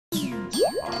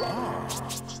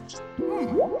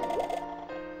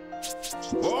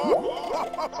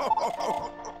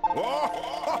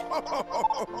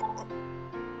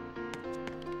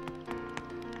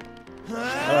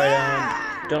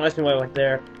Alright, don't ask me why I went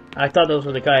there. I thought those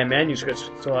were the Gaia manuscripts,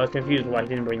 so I was confused why I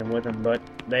didn't bring them with him, but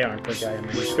they aren't the Gaia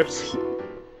manuscripts.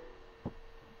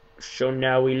 So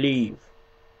now we leave.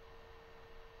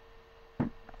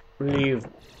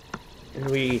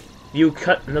 And we view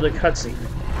another cutscene.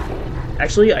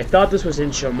 Actually, I thought this was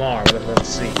in Shamar, let's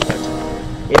see, but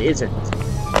it isn't.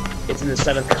 It's in the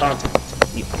 7th continent.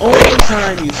 The only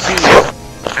time you see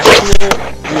actual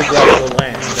geographical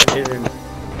land that isn't,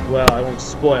 well, I won't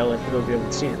spoil it for those of you who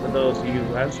haven't seen it, but those of you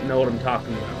who have know what I'm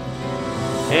talking about.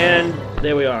 And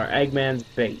there we are, Eggman's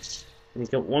base. And he's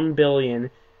got 1 billion,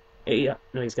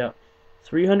 he's got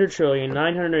 300 trillion,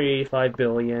 985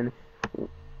 billion,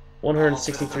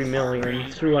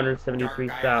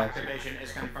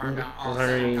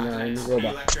 163,373,189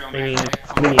 robots. I mean,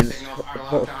 minions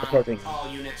approaching. All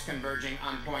units converging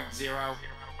on point 0.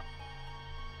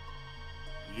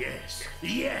 Yes,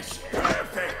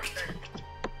 perfect!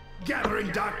 Gathering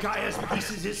Dark Gaia's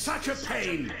pieces is such a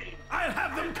pain. I'll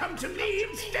have them come to me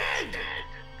instead.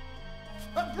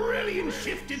 A brilliant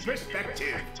shift in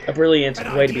perspective. A brilliant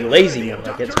way to be lazy, more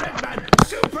like it.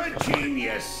 Super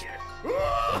genius.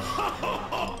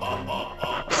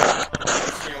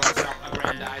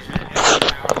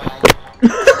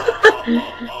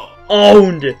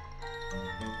 Owned!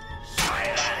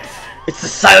 It's the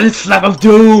silent slap of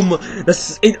doom!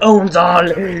 It owns all!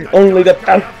 Only the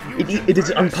it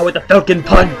is unpowered the Falcon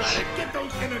Punch! Get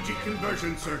those energy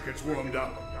conversion circuits warmed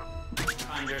up.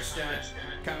 Understood.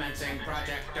 Commencing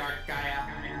Project Dark Gaia.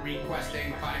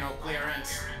 Requesting final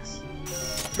clearance.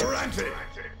 Granted.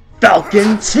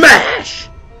 Falcon Smash!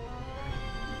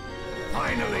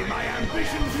 Finally, my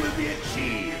ambitions will be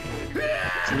achieved.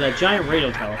 So that giant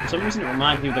radio tower, for some reason it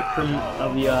reminds me of the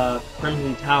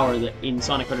Crimson Tower that in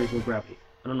Sonic Undersea Gravity.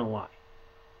 I don't know why.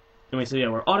 Anyway, so yeah,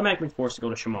 we're automatically forced to go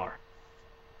to Shamar.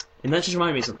 And that just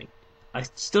reminded me of something. I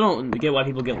still don't get why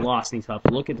people get lost in these hubs.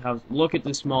 Look at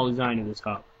the small design of this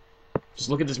hub. Just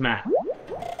look at this map.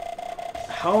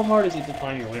 How hard is it to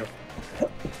find your way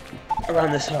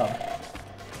around this hub?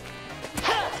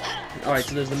 Alright,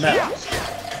 so there's the metals.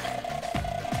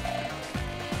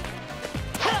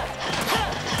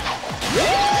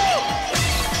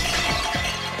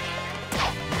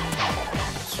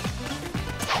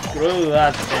 Screw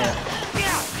that there.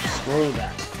 Screw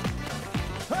that.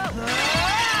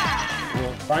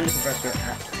 We'll find the compressor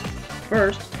after.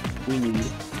 First, we need to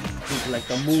collect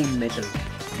the moon metal.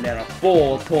 And there are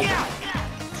 4 total.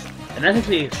 And that's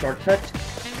actually a shortcut.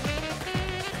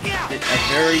 It's a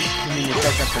very convenient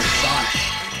shortcut for Sonic.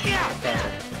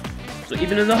 So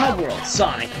even in the hub world,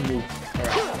 Sonic can move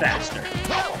around faster.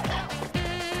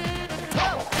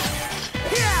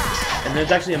 And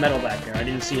there's actually a medal back there. I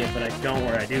didn't see it, but I don't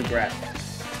worry, I do grab it.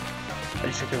 I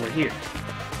just checked over here.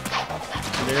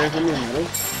 So there's the moon medal.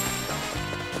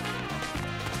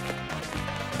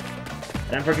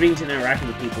 And I'm forgetting to interact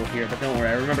with the people here, but don't worry,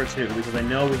 I remember too, because I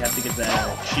know we have to get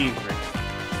that achievement.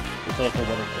 The colorful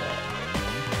butterfly.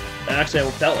 And actually, I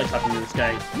felt like talking to this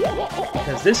guy.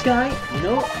 Because this guy, you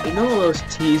know all those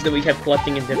teas that we kept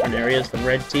collecting in different areas? The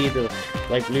red tea, the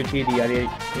light blue tea, the yada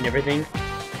and everything?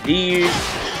 He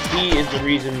is the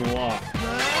reason why.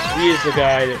 He is the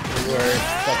guy that we're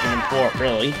fucking him for,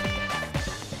 really.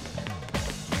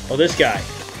 Oh, this guy.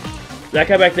 That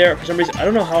guy back there, for some reason, I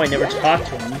don't know how I never talked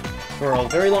to him for a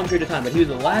very long period of time, but he was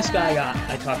the last guy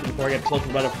I talked to before I got close to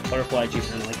Butterfly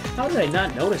Achievement. And I'm like, how did I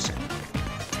not notice him?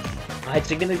 I had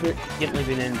significantly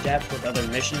been in depth with other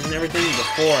missions and everything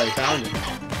before I found him.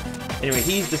 Anyway,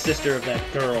 he's the sister of that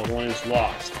girl, the one who's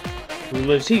lost, who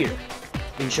lives here,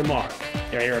 in Shamar,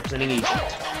 area representing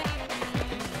Egypt.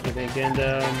 I think, and,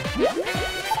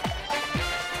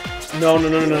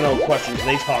 No questions,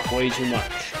 they talk way too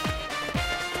much.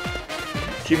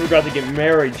 She forgot to get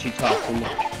married, she talked too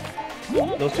much.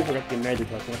 Those two forgot to get married, they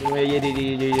talk too much. Anyway,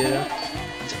 yeah.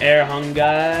 It's air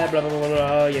hunger, blah, blah, blah,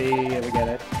 blah, yeah, we get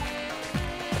it.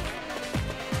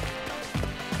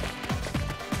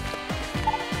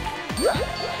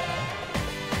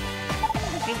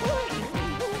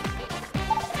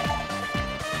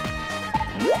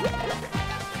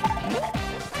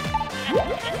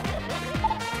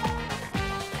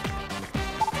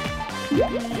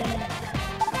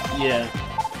 Yeah,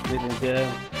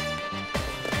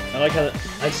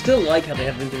 I still like how they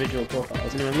have individual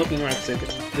profiles. And I'm looking around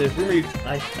because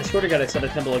I swear to God I saw the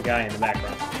Temple of Gaia in the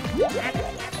background.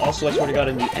 Also, I swear to God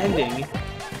in the ending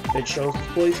it shows this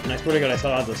place, and I swear to God I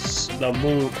saw the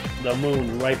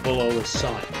moon right below the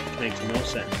sun. Which makes no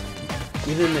sense.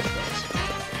 Even in this place.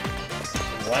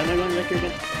 Why am I going back here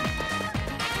again?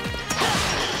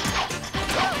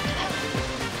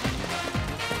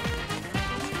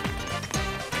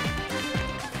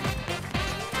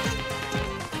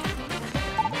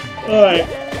 Alright.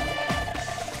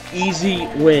 Easy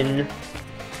win.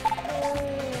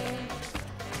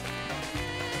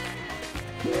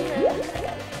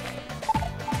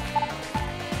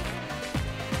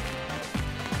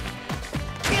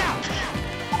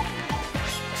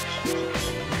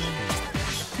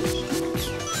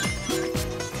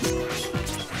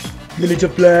 Miniature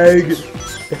flag!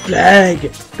 The flag!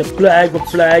 The flag will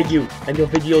flag you, and your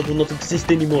videos will not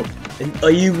exist anymore. And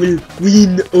I will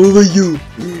win over you!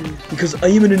 Because I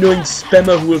am an annoying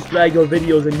spammer who will flag your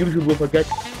videos and YouTube will forget.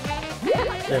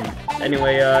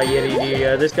 Anyway,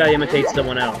 this guy imitates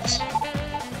someone else.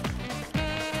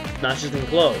 Not just in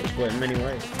clothes, but in many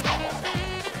ways.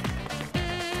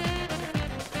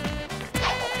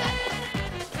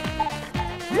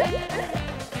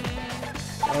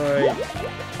 Alright.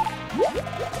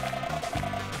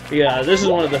 Yeah, this is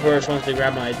one of the first ones to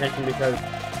grab my attention because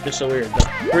it's so weird.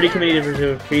 The pretty comedic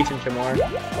version of Peach and Shamar.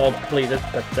 Oh, please, that's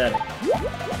pathetic.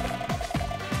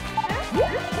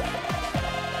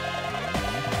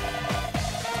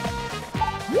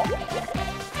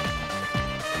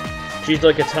 She's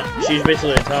like she's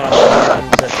basically a Tom.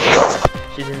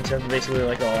 She's into basically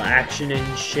like all action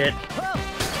and shit.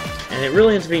 And it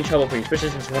really ends up being trouble for you,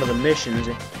 especially since one of the missions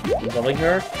involving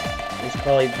her is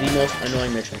probably the most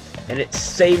annoying mission. And it's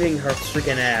saving her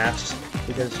freaking ass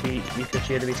because she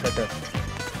had to be such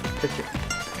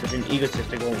an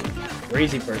egotistical,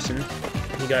 crazy person,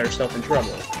 and he got herself in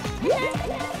trouble.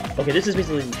 Okay, this is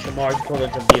basically Shamar's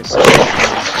equivalent of the assistant.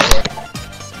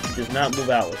 He does not move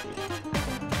out with you.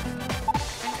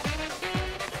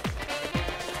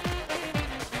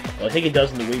 Well, I think he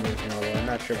does in the Weavers, you know, I'm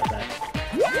not sure about that.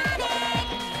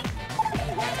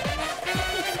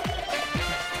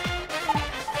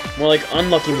 More like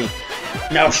unlucky me.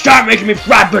 Now stop making me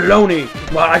fried baloney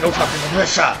while I go talk to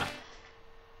Melissa!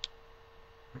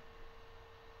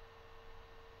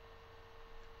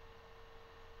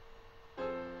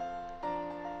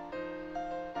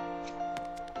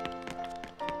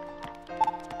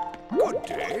 Good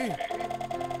day.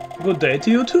 Good day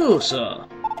to you too, sir.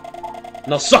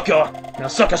 Now suck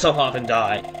yourself off and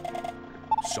die.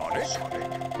 Sonic?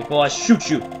 Before I shoot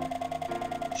you.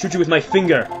 Shoot you with my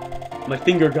finger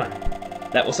gun.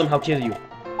 That will somehow kill you.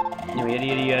 Anyway,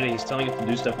 yada, he's telling us to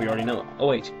do stuff we already know. Oh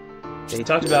wait. Yeah, he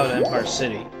talked about Empire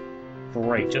City.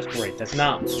 Great, just great. That's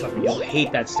not stuff you'll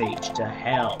hate that stage to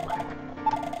hell.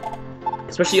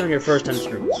 Especially on your first time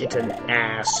through. It's an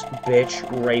ass bitch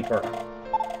raper.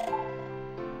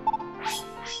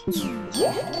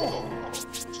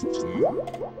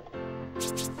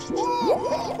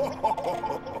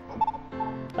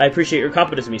 I appreciate your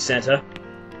confidence in me, Santa.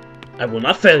 I will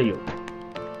not fail you.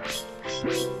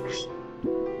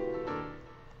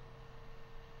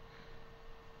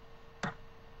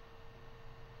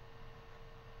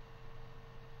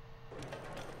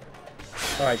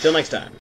 Alright, till next time.